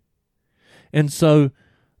saved. And so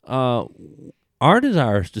our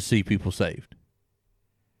desire is to see people saved.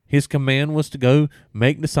 His command was to go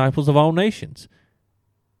make disciples of all nations.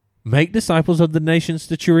 Make disciples of the nations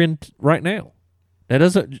that you're in right now.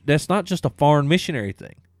 That's not just a foreign missionary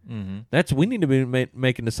thing. Mm-hmm. We need to be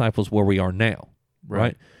making disciples where we are now,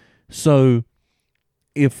 right? So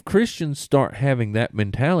if Christians start having that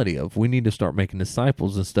mentality of we need to start making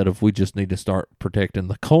disciples instead of we just need to start protecting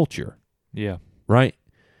the culture, right?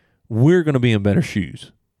 We're going to be in better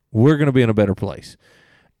shoes. We're going to be in a better place.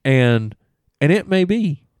 And it may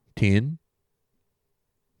be 10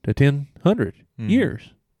 to 1,000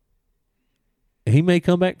 years. He may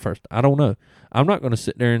come back first. I don't know. I'm not going to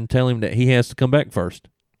sit there and tell him that he has to come back first.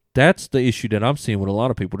 That's the issue that I'm seeing with a lot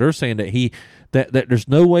of people. They're saying that that there's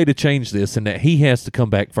no way to change this and that he has to come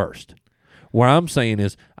back first. Where I'm saying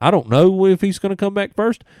is, I don't know if he's going to come back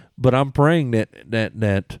first, but I'm praying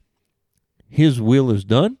that his will is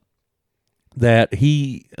done, that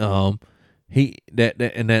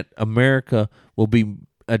that America will be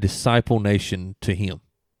a disciple nation to him.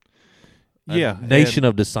 A nation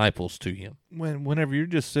of disciples to him. Whenever you're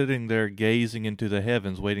just sitting there gazing into the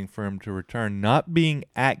heavens waiting for him to return, not being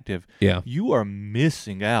active, you are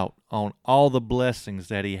missing out on all the blessings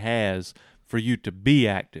that he has for you to be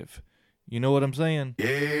active. You know what I'm saying?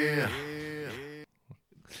 Yeah.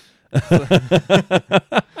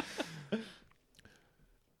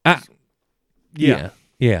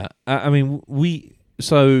 I mean,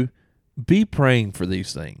 so be praying for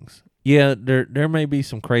these things. Yeah, there may be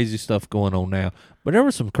some crazy stuff going on now, but there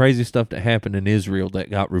was some crazy stuff that happened in Israel that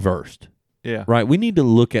got reversed. Yeah. Right? We need to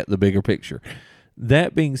look at the bigger picture.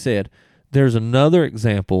 That being said, there's another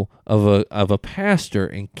example of a pastor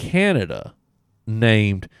in Canada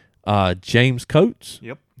named James Coates.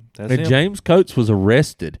 Yep. That's and him. James Coates was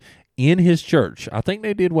arrested in his church. I think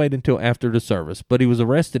they did wait until after the service, but he was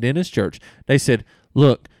arrested in his church. They said,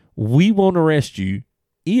 look, we won't arrest you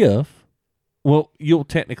if, well, you'll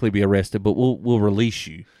technically be arrested, but we'll release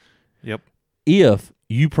you. Yep. If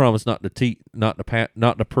you promise not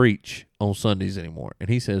to preach on Sundays anymore. And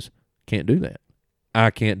he says, can't do that.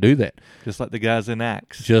 I can't do that. Just like the guys in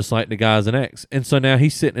Acts. And so now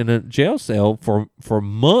he's sitting in a jail cell for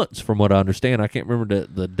months, from what I understand. I can't remember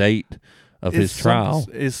the date of his trial.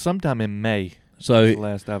 It's sometime in May. So That's the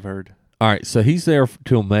last I've heard. All right, so he's there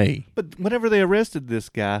till May. But whenever they arrested this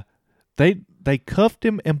guy, they cuffed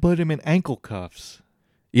him and put him in ankle cuffs.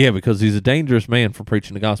 Yeah, because he's a dangerous man for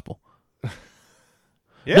preaching the gospel.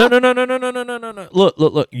 Yeah. No.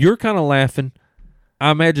 Look. You're kind of laughing.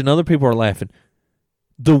 I imagine other people are laughing.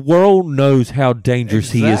 The world knows how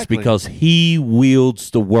dangerous he is because he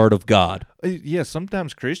wields the word of God. Yeah,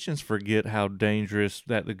 sometimes Christians forget how dangerous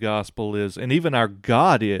that the gospel is, and even our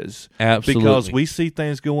God is. Absolutely. Because we see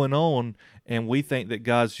things going on, and we think that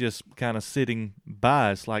God's just kind of sitting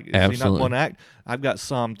by us. Like, is he not going to act? I've got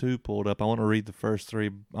Psalm 2 pulled up. I want to read the first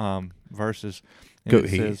 3 verses. And Goat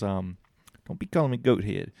it head. says, don't be calling me goat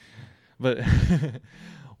head. But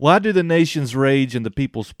Why do the nations rage and the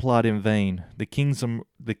peoples plot in vain? The kings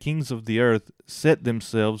of the earth set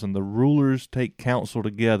themselves, and the rulers take counsel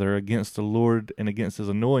together against the Lord and against his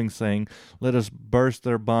anointing, saying, Let us burst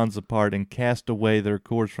their bonds apart and cast away their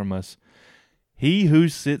cords from us. He who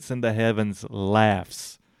sits in the heavens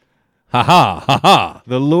laughs. Ha ha, ha ha.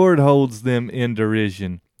 The Lord holds them in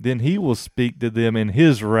derision. Then he will speak to them in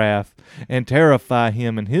his wrath and terrify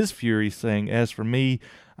him in his fury, saying, As for me,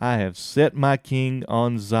 I have set my king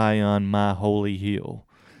on Zion, my holy hill.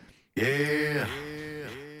 Yeah.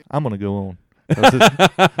 I'm going to go on.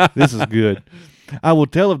 This is good. I will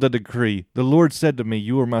tell of the decree. The Lord said to me,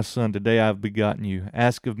 You are my son. Today I have begotten you.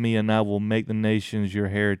 Ask of me, and I will make the nations your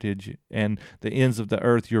heritage, and the ends of the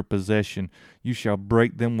earth your possession. You shall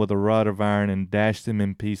break them with a rod of iron, and dash them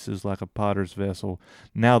in pieces like a potter's vessel.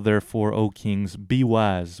 Now therefore, O kings, be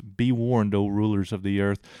wise. Be warned, O rulers of the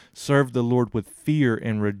earth. Serve the Lord with fear,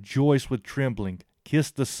 and rejoice with trembling.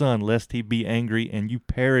 Kiss the Son, lest he be angry, and you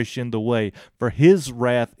perish in the way. For his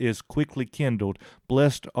wrath is quickly kindled.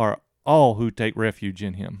 Blessed are all who take refuge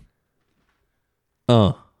in him.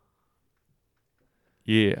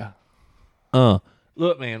 Yeah.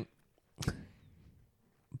 Look, man.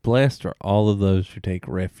 Blessed are all of those who take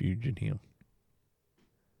refuge in him.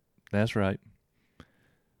 That's right.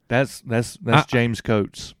 That's James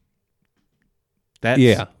Coates.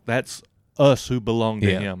 That's us who belong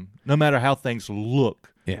to him. No matter how things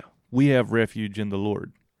look. Yeah. We have refuge in the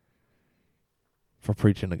Lord. For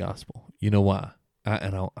preaching the gospel. You know why?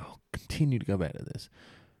 I'll continue to go back to this.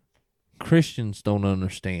 Christians don't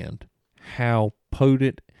understand how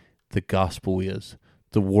potent the gospel is.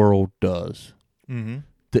 The world does. Mm-hmm.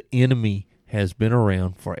 The enemy has been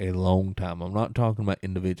around for a long time. I'm not talking about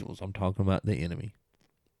individuals. I'm talking about the enemy.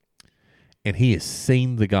 And he has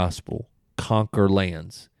seen the gospel conquer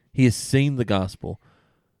lands. He has seen the gospel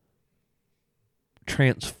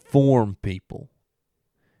transform people.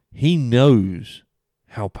 He knows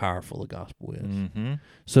how powerful the gospel is. Mm-hmm.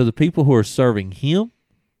 So the people who are serving him,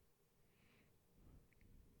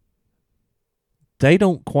 they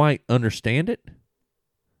don't quite understand it,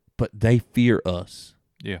 but they fear us.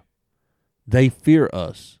 Yeah. They fear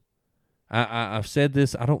us. I've said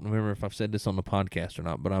this. I don't remember if I've said this on the podcast or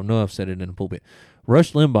not, but I know I've said it in the pulpit.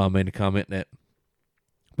 Rush Limbaugh made a comment that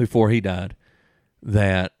before he died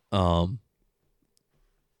that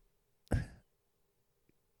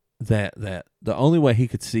that the only way he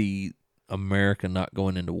could see America not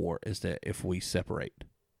going into war is that if we separate.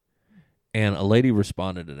 And a lady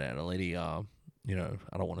responded to that. A lady, I don't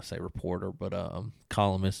want to say reporter, but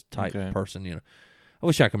columnist type person. I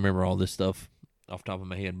wish I could remember all this stuff off the top of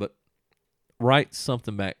my head, but write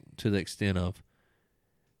something back to the extent of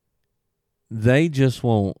they just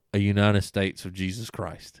want a United States of Jesus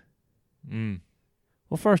Christ. Mm.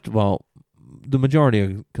 Well, first of all, the majority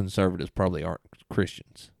of conservatives probably aren't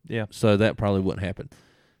Christians. Yeah. So that probably wouldn't happen.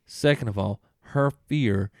 Second of all, her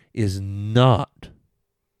fear is not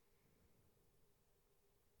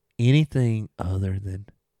anything other than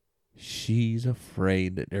she's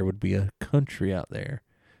afraid that there would be a country out there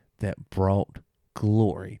that brought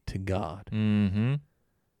glory to God. Mm-hmm.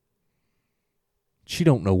 She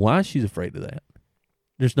don't know why she's afraid of that.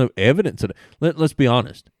 There's no evidence of it. Let's be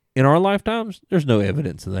honest. In our lifetimes, there's no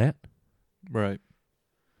evidence of that. Right.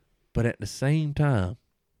 But at the same time,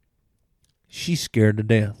 she's scared to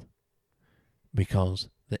death because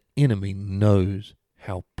the enemy knows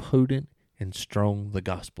how potent and strong the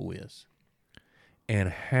gospel is and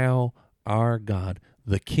how our God,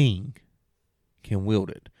 the King, can wield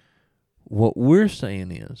it. What we're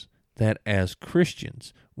saying is that as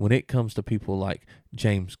Christians, when it comes to people like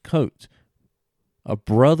James Coates, a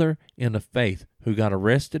brother in the faith who got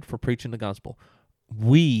arrested for preaching the gospel,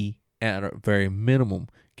 we, at a very minimum,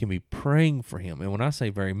 can be praying for him. And when I say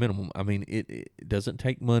very minimum, I mean it doesn't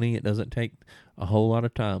take money. It doesn't take a whole lot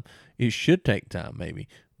of time. It should take time, maybe.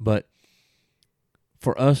 But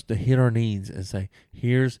for us to hit our knees and say,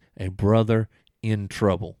 here's a brother in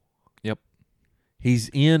trouble. Yep. He's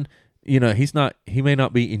in, he may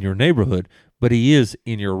not be in your neighborhood, but he is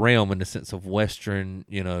in your realm in the sense of Western,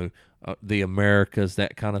 the Americas,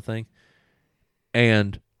 that kind of thing.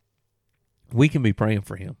 And we can be praying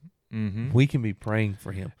for him. Mm-hmm. We can be praying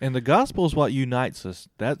for him. And the gospel is what unites us.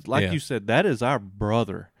 That, like Yeah. you said, that is our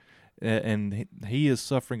brother. And he is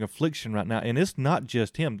suffering affliction right now. And it's not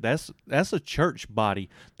just him. That's a church body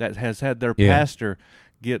that has had their Yeah. pastor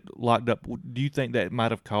get locked up. Do you think that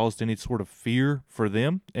might have caused any sort of fear for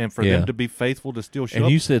them and for Yeah. them to be faithful to still show And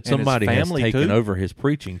up? you said And his somebody has family taken too? over his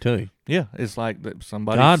preaching too. Yeah, it's like that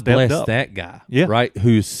somebody God stepped bless up. that guy, Yeah. right?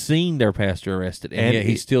 Who's seen their pastor arrested, and yet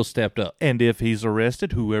he still stepped up. And if he's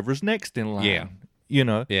arrested, whoever's next in line. Yeah. you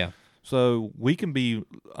know. Yeah. So we can be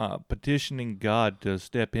petitioning God to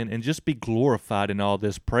step in and just be glorified in all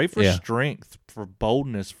this. Pray for strength, for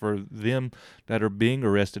boldness, for them that are being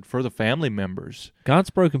arrested, for the family members. God's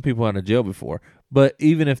broken people out of jail before, but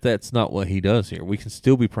even if that's not what he does here, we can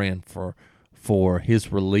still be praying for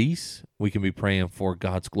his release. We can be praying for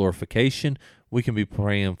God's glorification. We can be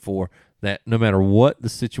praying for that no matter what the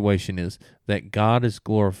situation is, that God is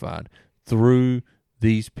glorified through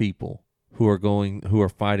these people who are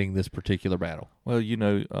fighting this particular battle. Well, you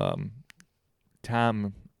know,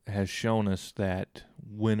 time has shown us that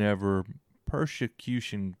whenever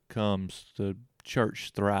persecution comes, the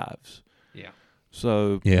church thrives. Yeah.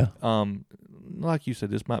 So, Yeah. like you said,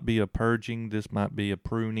 this might be a purging. This might be a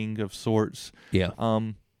pruning of sorts. Yeah.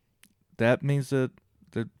 That means that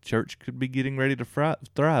the church could be getting ready to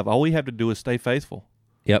thrive. All we have to do is stay faithful.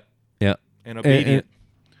 Yep. Yep. And obedient.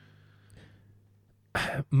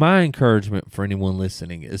 My encouragement for anyone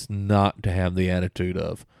listening is not to have the attitude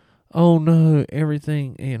of, oh no,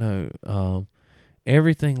 everything,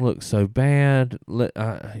 everything looks so bad.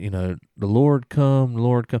 The Lord come, the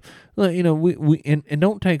Lord come. We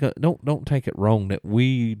don't take it wrong that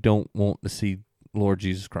we don't want to see Lord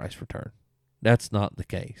Jesus Christ return. That's not the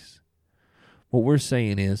case. What we're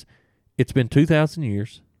saying is, it's been 2,000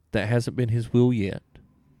 years. That hasn't been his will yet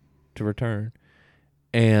to return,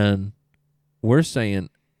 and we're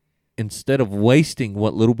saying, instead of wasting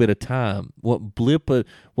what little bit of time, what blip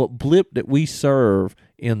that we serve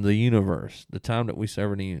in the universe, the time that we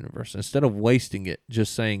serve in the universe, instead of wasting it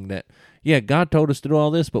just saying that, yeah, God told us to do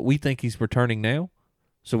all this, but we think he's returning now,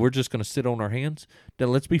 so we're just going to sit on our hands,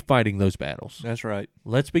 then let's be fighting those battles. That's right.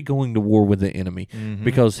 Let's be going to war with the enemy,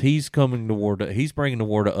 because he's coming to war. He's bringing the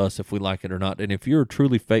war to us if we like it or not. And if you're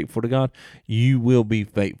truly faithful to God, you will be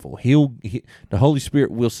faithful. The Holy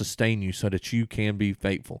Spirit will sustain you so that you can be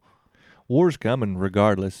faithful. War's coming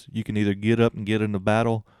regardless. You can either get up and get into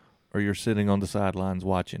battle, or you're sitting on the sidelines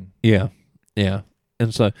watching. Yeah, yeah.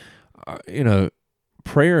 And so,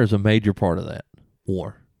 prayer is a major part of that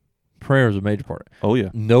war. Prayer is a major part. Oh, yeah.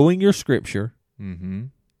 Knowing your scripture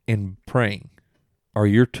and praying are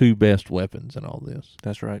your two best weapons in all this.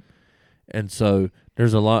 That's right. And so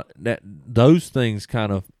there's a lot that those things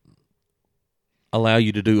kind of allow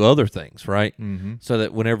you to do other things, right? Mm-hmm. So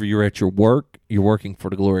that whenever you're at your work, you're working for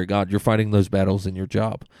the glory of God. You're fighting those battles in your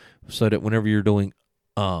job. So that whenever you're doing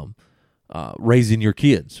raising your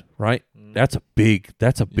kids, right? That's a big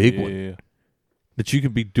one. That you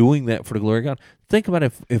could be doing that for the glory of God. Think about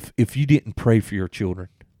if you didn't pray for your children.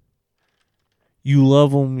 You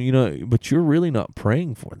love them, but you're really not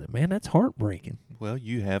praying for them. Man, that's heartbreaking. Well,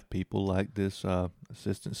 you have people like this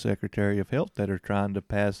Assistant Secretary of Health that are trying to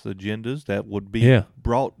pass agendas that would be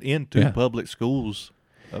brought into public schools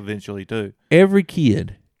eventually, too. Every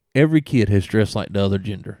kid has dressed like the other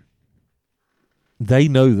gender. They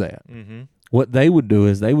know that. Mm-hmm. What they would do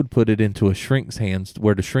is they would put it into a shrink's hands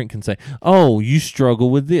where the shrink can say, "Oh, you struggle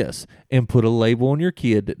with this," and put a label on your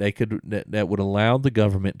kid that would allow the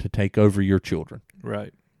government to take over your children.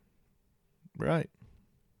 Right. Right.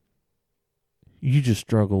 You just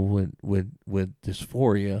struggle with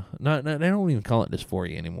dysphoria. Not they don't even call it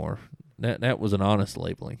dysphoria anymore. That was an honest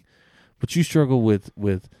labeling. But you struggle with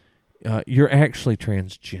you're actually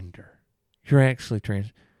transgender. You're actually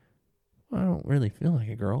trans. I don't really feel like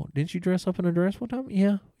a girl. Didn't you dress up in a dress one time?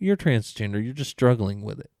 Yeah, you're transgender. You're just struggling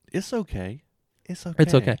with it. It's okay. It's okay.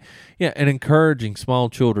 It's okay. Yeah, and encouraging small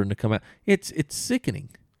children to come out. It's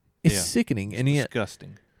sickening. It's sickening, and yet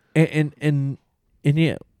disgusting. And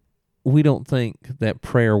yet we don't think that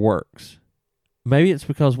prayer works. Maybe it's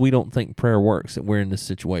because we don't think prayer works that we're in this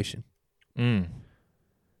situation.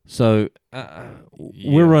 So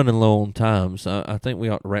we're running low on time, so I think we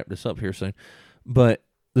ought to wrap this up here soon. But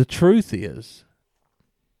the truth is,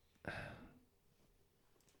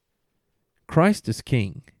 Christ is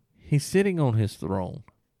king. He's sitting on his throne.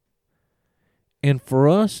 And for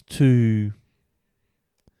us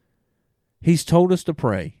he's told us to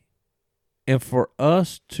pray. And for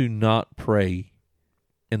us to not pray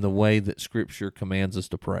in the way that Scripture commands us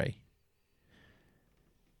to pray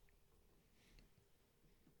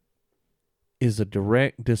is a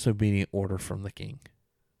direct disobedient order from the king.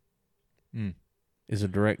 Is a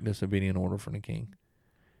direct disobedient order from the king.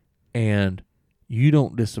 And you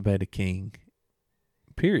don't disobey the king,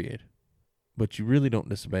 period. But you really don't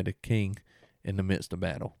disobey the king in the midst of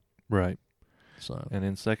battle. Right. So, and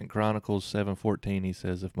in 2 Chronicles 7:14, he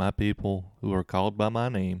says, "If my people who are called by my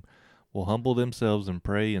name will humble themselves and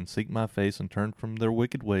pray and seek my face and turn from their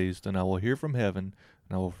wicked ways, then I will hear from heaven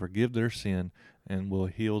and I will forgive their sin and will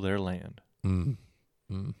heal their land."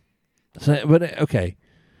 So, but okay.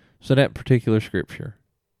 So that particular scripture,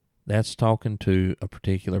 that's talking to a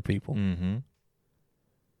particular people. Mm-hmm.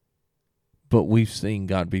 But we've seen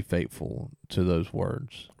God be faithful to those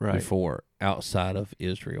words Right. before outside of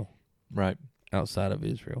Israel. Right. Outside of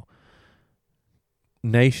Israel.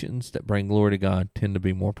 Nations that bring glory to God tend to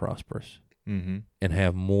be more prosperous Mm-hmm. and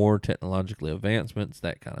have more technological advancements,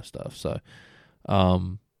 that kind of stuff. So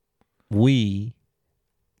we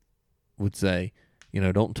would say,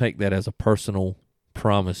 don't take that as a personal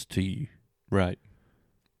promise to you. Right.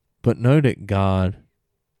 But know that God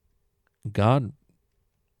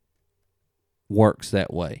works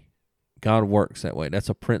that way. God works that way. That's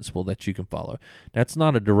a principle that you can follow. That's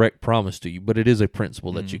not a direct promise to you, but it is a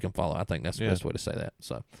principle that you can follow. I think that's the best way to say that.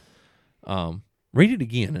 So, read it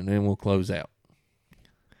again, and then we'll close out.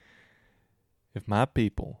 If my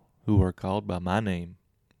people, who are called by my name,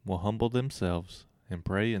 will humble themselves and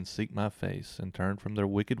pray and seek my face and turn from their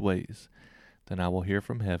wicked ways, then I will hear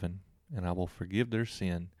from heaven, and I will forgive their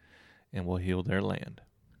sin and will heal their land.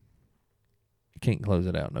 You can't close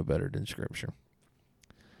it out no better than Scripture.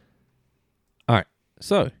 All right.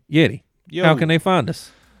 So, Yeti, how can they find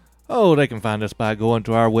us? Oh, they can find us by going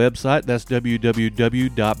to our website. That's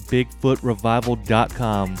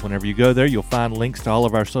www.bigfootrevival.com. Whenever you go there, you'll find links to all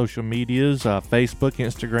of our social medias, Facebook,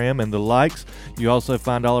 Instagram, and the likes. You also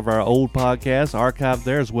find all of our old podcasts archived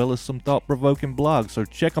there, as well as some thought-provoking blogs. So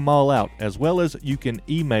check them all out, as well as you can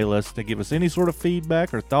email us to give us any sort of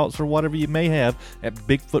feedback or thoughts or whatever you may have at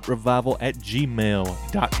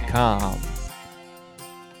bigfootrevival@gmail.com.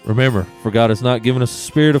 Remember, for God has not given us a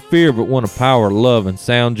spirit of fear, but one of power, love, and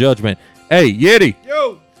sound judgment. Hey, Yeti!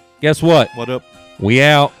 Yo! Guess what? What up? We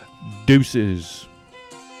out. Deuces.